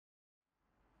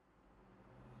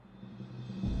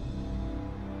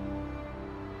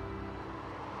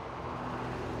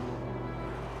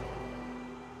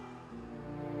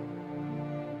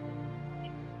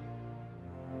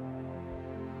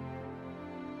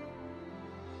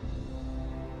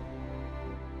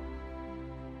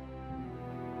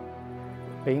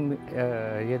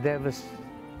The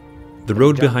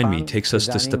road behind me takes us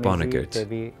to Stepanakert.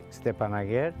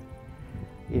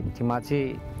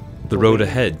 The road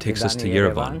ahead takes us to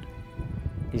Yerevan.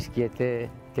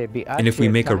 And if we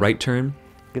make a right turn,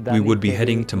 we would be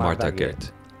heading to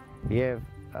Martakert.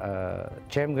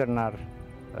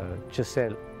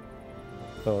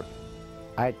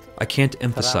 I can't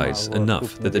emphasize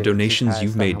enough that the donations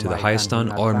you've made to the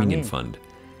Hayastan All-Armenian Fund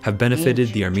have benefited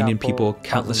the Armenian people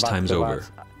countless times over.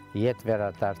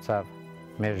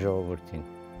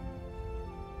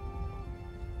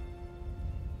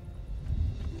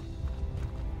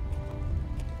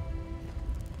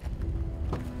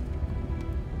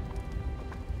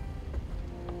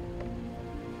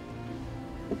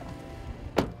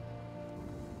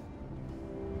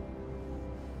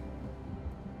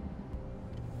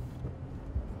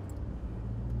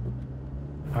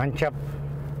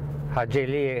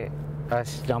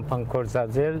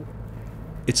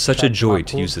 It's such a joy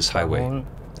to use this highway.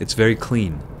 It's very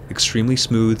clean, extremely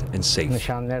smooth and safe.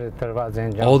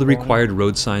 All the required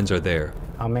road signs are there,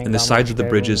 and the sides of the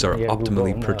bridges are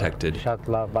optimally protected,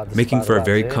 making for a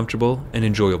very comfortable and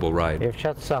enjoyable ride.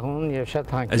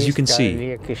 As you can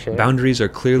see, boundaries are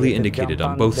clearly indicated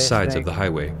on both sides of the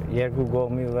highway.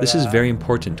 This is very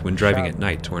important when driving at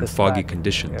night or in foggy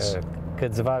conditions.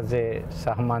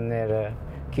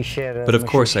 But of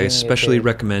course, I especially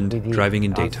recommend driving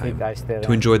in daytime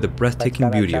to enjoy the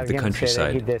breathtaking beauty of the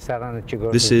countryside.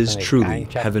 This is truly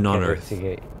heaven on earth.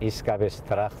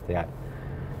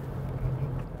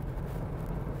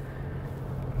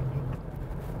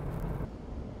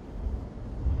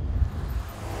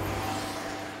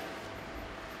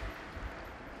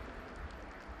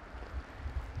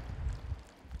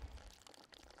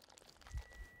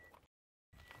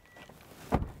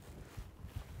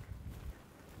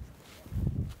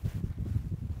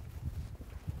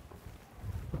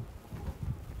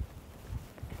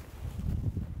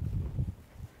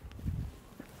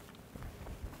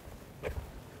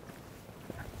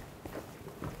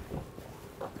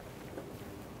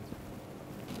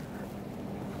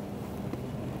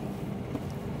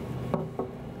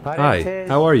 Hi,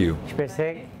 how are you?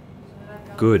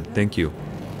 Good, thank you.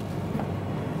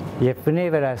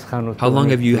 How long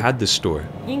have you had this store?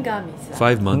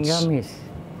 5 months.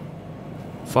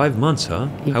 5 months, huh?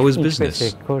 How is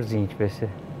business?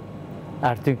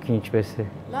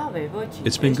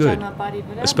 It's been good,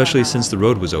 especially since the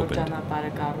road was opened.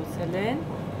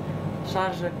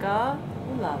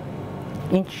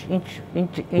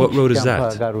 What road is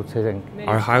that?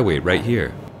 Our highway, right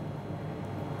here.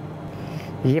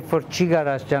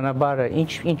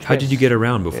 How did you get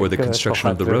around before the construction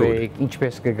of the road?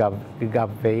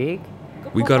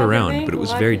 We got around, but it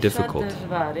was very difficult.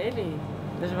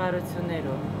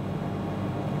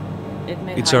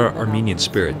 It's our Armenian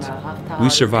spirit. We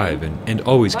survive and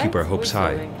always keep our hopes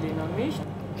high.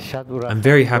 I'm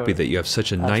very happy that you have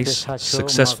such a nice,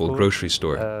 successful grocery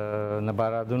store.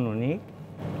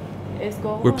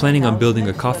 We're planning on building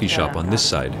a coffee shop on this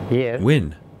side.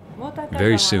 When?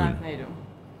 Very soon.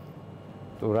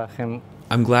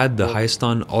 I'm glad the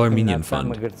Hayastan All-Armenian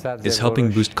Fund is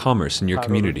helping boost commerce in your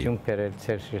community.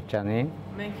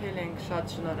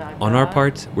 On our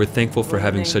part, we're thankful for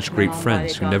having such great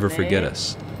friends who never forget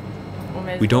us.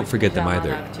 We don't forget them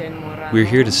either. We're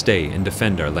here to stay and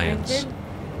defend our lands.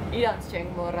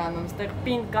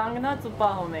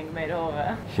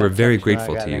 We're very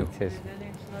grateful to you.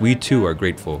 We too are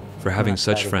grateful for having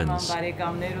such friends.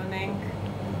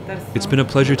 It's been a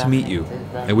pleasure to meet you.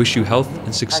 I wish you health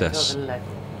and success.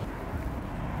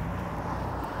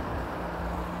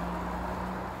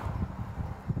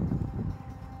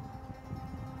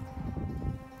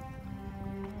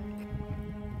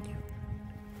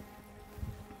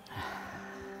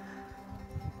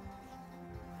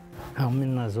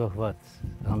 Ամենազոհված,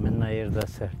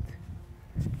 ամենաերդասերտ.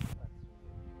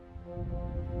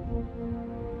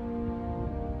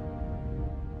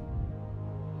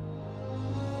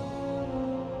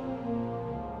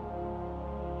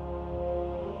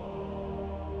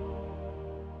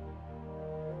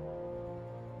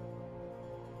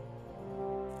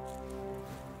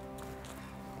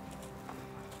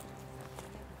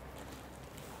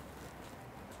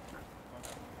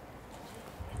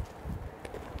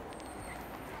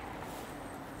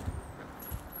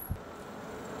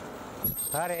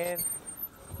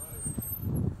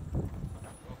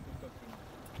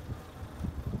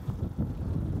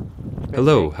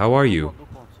 Hello, how are you?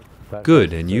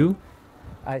 Good, and you?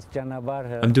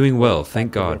 I'm doing well,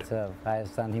 thank God.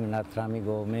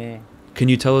 Can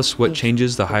you tell us what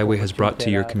changes the highway has brought to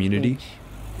your community?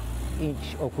 It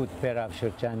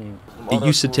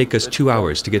used to take us 2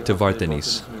 hours to get to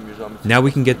Vardenis. Now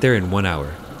we can get there in 1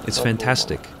 hour. It's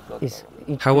fantastic.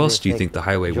 How else do you think the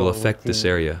highway will affect this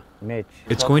area?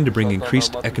 It's going to bring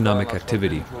increased economic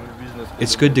activity.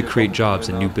 It's good to create jobs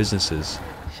and new businesses.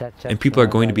 And people are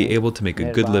going to be able to make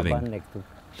a good living.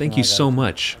 Thank you so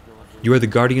much. You are the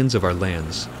guardians of our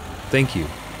lands. Thank you.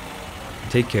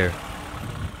 Take care.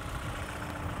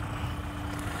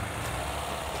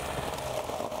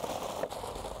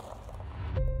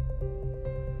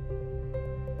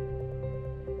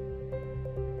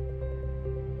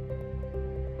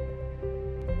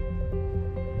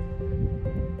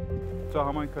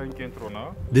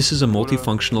 This is a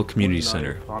multifunctional community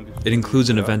center. It includes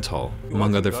an event hall,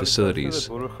 among other facilities.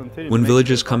 When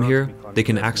villagers come here, they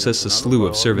can access a slew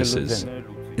of services,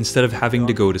 instead of having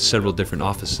to go to several different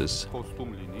offices.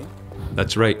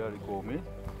 That's right.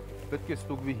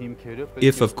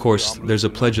 If, of course, there's a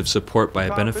pledge of support by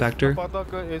a benefactor,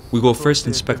 we will first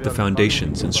inspect the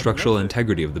foundations and structural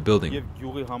integrity of the building.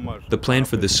 The plan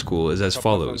for this school is as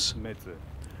follows.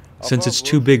 Since it's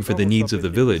too big for the needs of the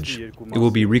village, it will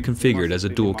be reconfigured as a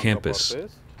dual campus,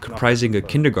 comprising a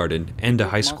kindergarten and a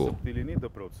high school.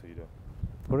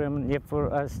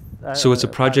 So it's a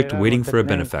project waiting for a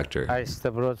benefactor.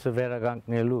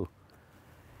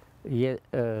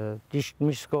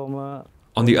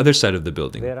 On the other side of the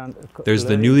building, there's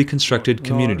the newly constructed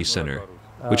community center,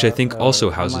 which I think also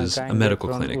houses a medical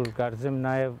clinic.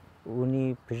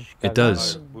 It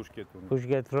does.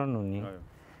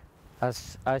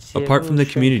 Apart from the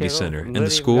community center and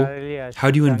the school, how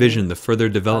do you envision the further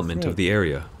development of the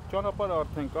area?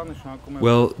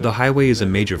 Well, the highway is a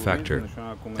major factor,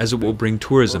 as it will bring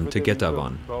tourism to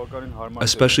Getavan,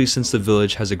 especially since the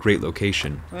village has a great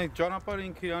location.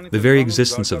 The very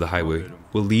existence of the highway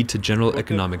will lead to general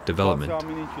economic development.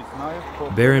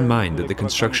 Bear in mind that the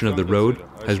construction of the road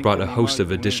has brought a host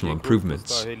of additional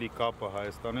improvements.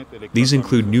 These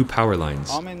include new power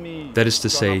lines, that is to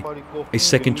say, a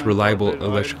second reliable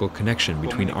electrical connection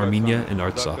between Armenia and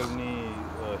Artsakh,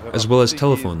 as well as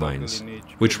telephone lines,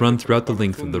 which run throughout the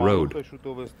length of the road.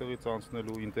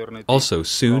 Also,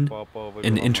 soon,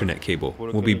 an internet cable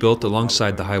will be built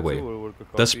alongside the highway,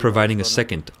 thus providing a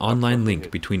second online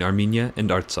link between Armenia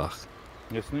and Artsakh.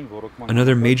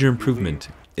 Another major improvement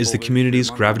is the community's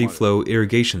gravity flow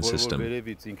irrigation system.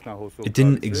 It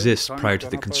didn't exist prior to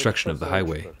the construction of the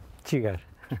highway.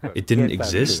 It didn't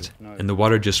exist, and the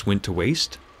water just went to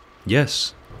waste?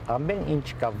 Yes.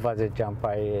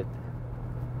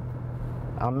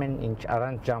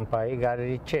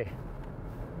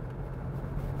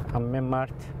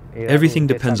 Everything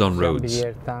depends on roads.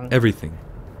 Everything.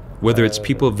 Whether it's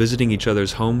people visiting each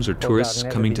other's homes or tourists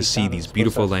coming to see these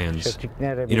beautiful lands,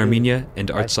 in Armenia and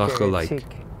Artsakh alike.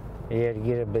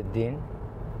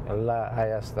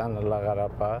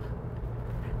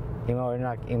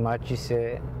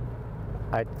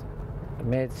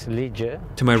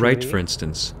 To my right, for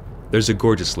instance, there's a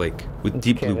gorgeous lake with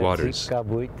deep blue waters.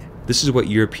 This is what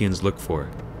Europeans look for,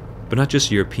 but not just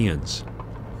Europeans.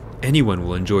 Anyone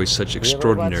will enjoy such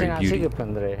extraordinary beauty.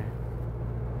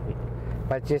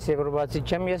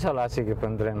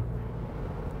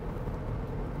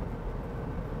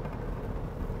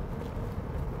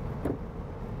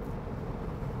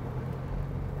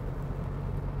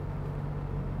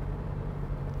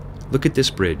 Look at this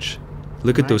bridge.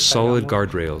 Look at those solid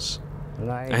guardrails.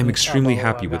 I am extremely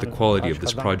happy with the quality of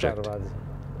this project.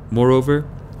 Moreover,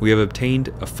 we have obtained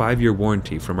a 5-year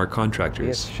warranty from our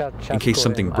contractors. In case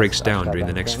something breaks down during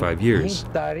the next 5 years,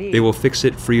 they will fix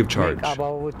it free of charge.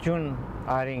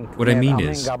 What I mean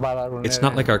is, it's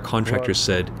not like our contractors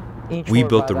said, "We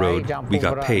built the road, we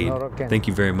got paid, thank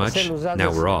you very much,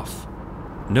 now we're off."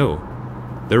 No,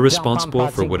 they're responsible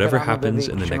for whatever happens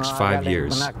in the next 5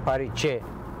 years.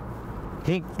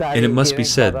 And it must be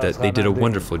said that they did a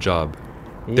wonderful job.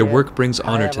 Their work brings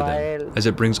honor to them, as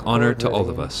it brings honor to all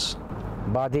of us.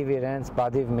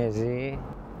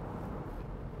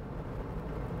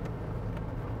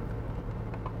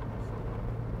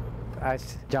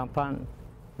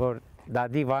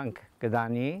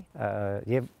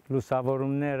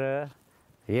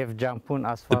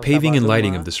 The paving and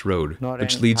lighting of this road,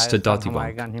 which leads to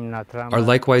Dativank, are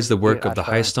likewise the work of the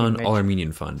Hayastan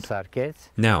All-Armenian Fund.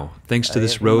 Now, thanks to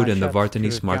this road and the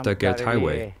Vardenis-Martakert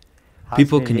Highway,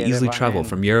 people can easily travel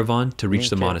from Yerevan to reach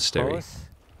the monastery.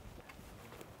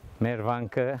 May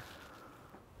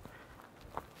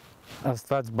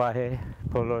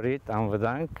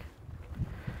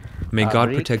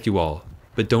God protect you all,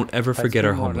 but don't ever forget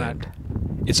our homeland.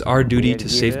 It's our duty to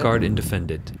safeguard and defend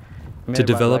it, to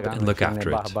develop and look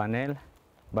after it.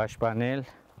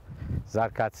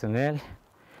 զարգացնել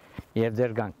եւ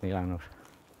դեր գանք նրանով։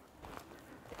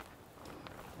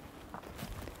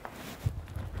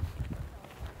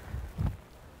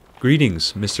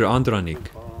 Greetings, Mr.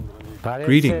 Andranik.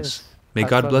 Greetings. May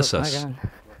God bless us.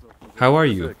 How are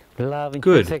you?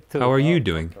 Good. How are you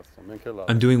doing?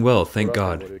 I'm doing well, thank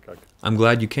God. I'm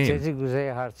glad you came.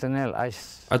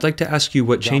 I'd like to ask you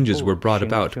what changes were brought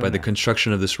about by the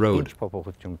construction of this road.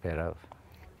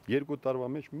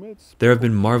 There have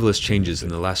been marvelous changes in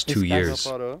the last 2 years.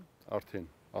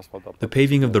 The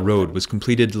paving of the road was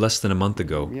completed less than a month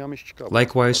ago,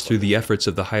 likewise through the efforts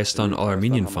of the Hayastan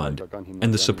All-Armenian Fund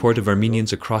and the support of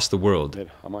Armenians across the world.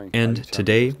 And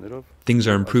today, things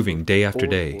are improving day after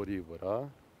day.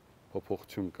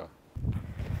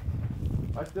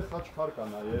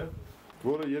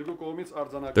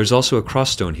 There's also a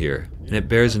cross-stone here, and it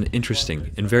bears an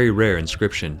interesting and very rare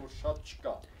inscription.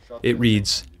 It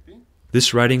reads,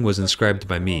 "This writing was inscribed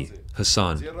by me,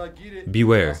 Hassan.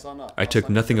 Beware, I took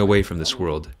nothing away from this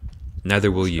world,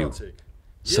 neither will you."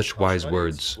 Such wise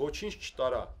words.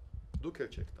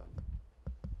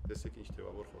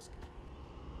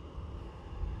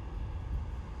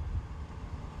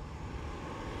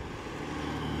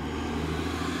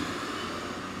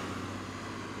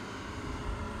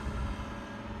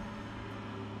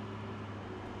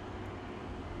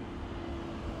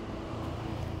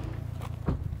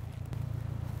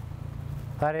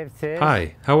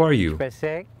 Hi, how are you?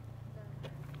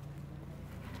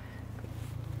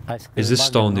 Is this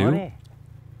stall new?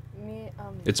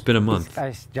 It's been a month.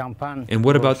 And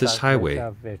what about this highway?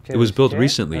 It was built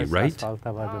recently, right?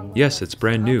 Yes, it's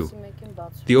brand new.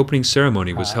 The opening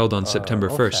ceremony was held on September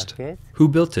 1st. Who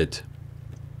built it?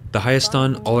 The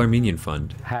Hayastan All-Armenian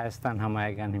Fund.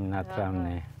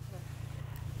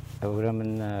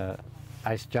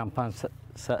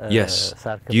 Yes.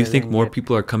 Do you think more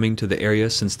people are coming to the area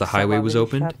since the highway was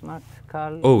opened?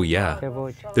 Oh, yeah.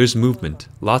 There's movement,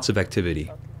 lots of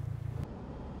activity.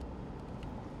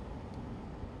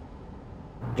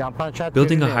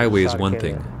 Building a highway is one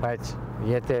thing,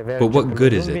 but what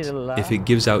good is it if it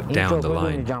gives out down the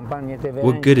line?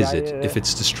 What good is it if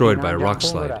it's destroyed by a rock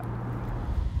slide?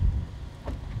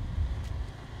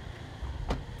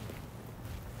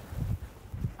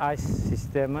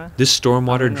 This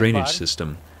stormwater drainage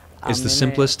system is the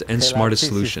simplest and smartest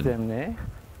solution.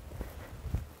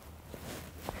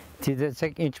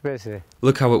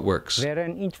 Look how it works.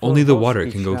 Only the water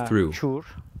can go through.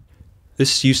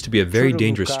 This used to be a very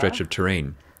dangerous stretch of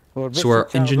terrain, so our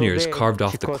engineers carved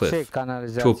off the cliff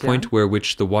to a point where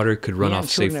which the water could run off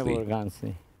safely.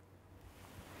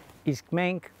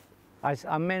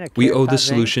 We owe this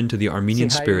solution to the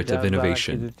Armenian spirit of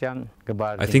innovation.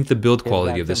 I think the build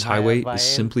quality of this highway is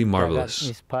simply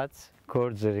marvelous.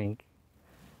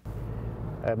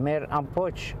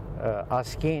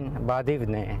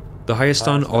 The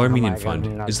Hayastan All-Armenian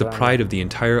Fund is the pride of the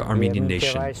entire Armenian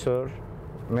nation.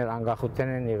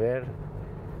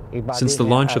 Since the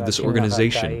launch of this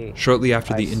organization, shortly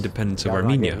after the independence of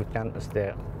Armenia,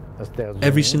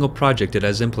 every single project it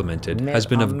has implemented has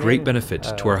been of great benefit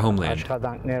to our homeland.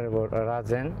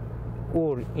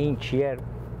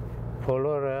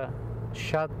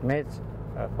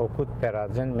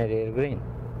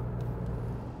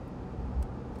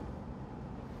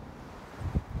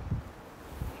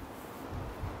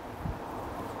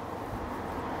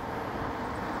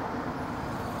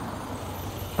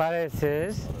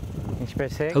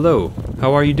 Hello,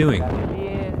 how are you doing?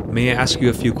 May I ask you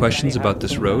a few questions about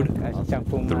this road?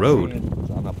 The road?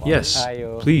 Yes,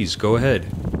 please, go ahead.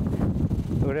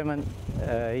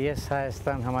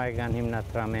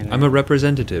 I'm a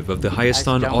representative of the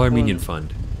Hayastan All-Armenian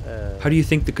Fund. How do you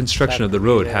think the construction of the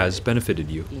road has benefited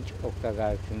you?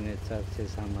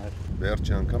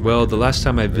 Well, the last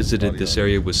time I visited this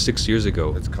area was 6 years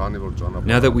ago.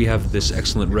 Now that we have this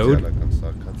excellent road,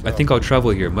 I think I'll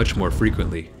travel here much more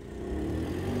frequently.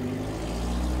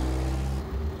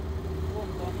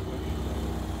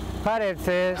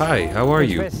 Hi, how are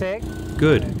you?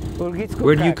 Good.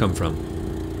 Where do you come from?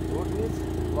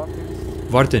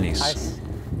 Vardenis.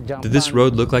 Did this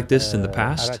road look like this in the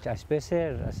past?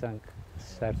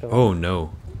 Oh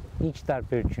no.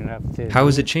 How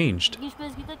has it changed?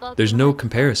 There's no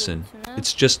comparison.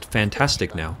 It's just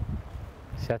fantastic now.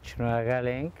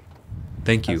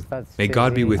 Thank you. May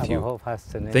God be with you.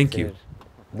 Thank you.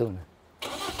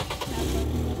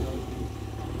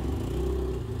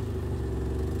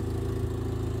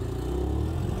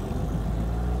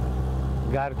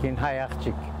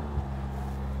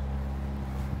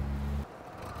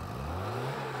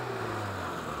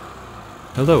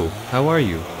 Hello, how are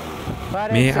you?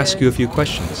 May I ask you a few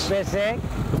questions?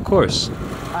 Of course.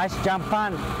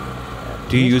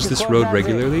 Do you use this road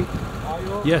regularly?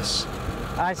 Yes.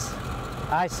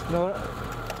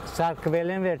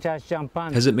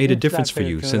 Has it made a difference for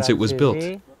you since it was built?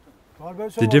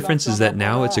 The difference is that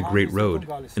now it's a great road,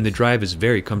 and the drive is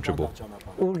very comfortable.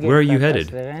 Where are you headed?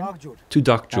 To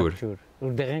Dakjur.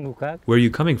 Where are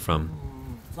you coming from?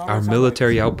 Our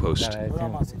military outpost.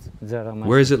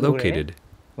 Where is it located?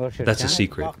 That's a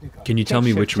secret. Can you tell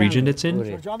me which region it's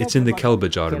in? It's in the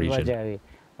Kelbajar region.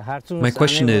 My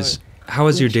question is, how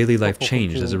has your daily life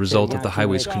changed as a result of the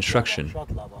highway's construction?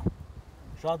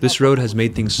 This road has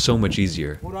made things so much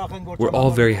easier. We're all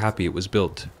very happy it was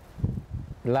built.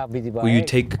 Will you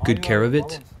take good care of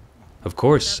it? Of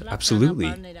course,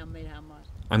 absolutely.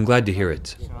 I'm glad to hear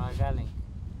it.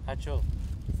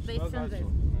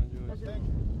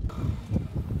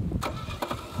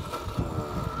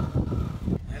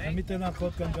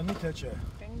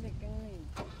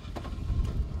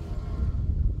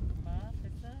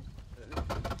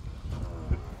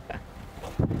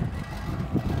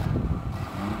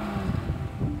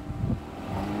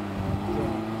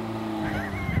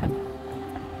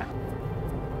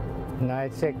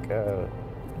 Նայեցեք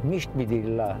միշտ պիտի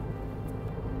լա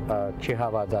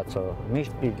չհավատացո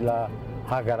միշտ պիտի լա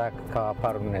հագարակ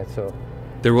կապար ունեցո.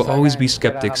 There will always be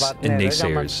skeptics and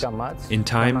naysayers. In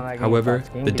time, however,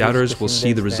 the doubters will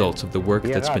see the results of the work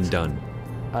that's been done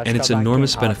and its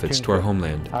enormous benefits to our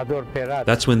homeland.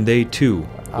 That's when they, too,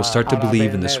 will start to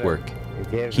believe in this work.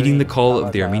 Heeding the call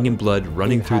of the Armenian blood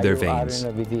running through their veins,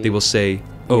 they will say,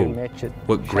 "Oh,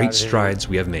 what great strides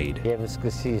we have made."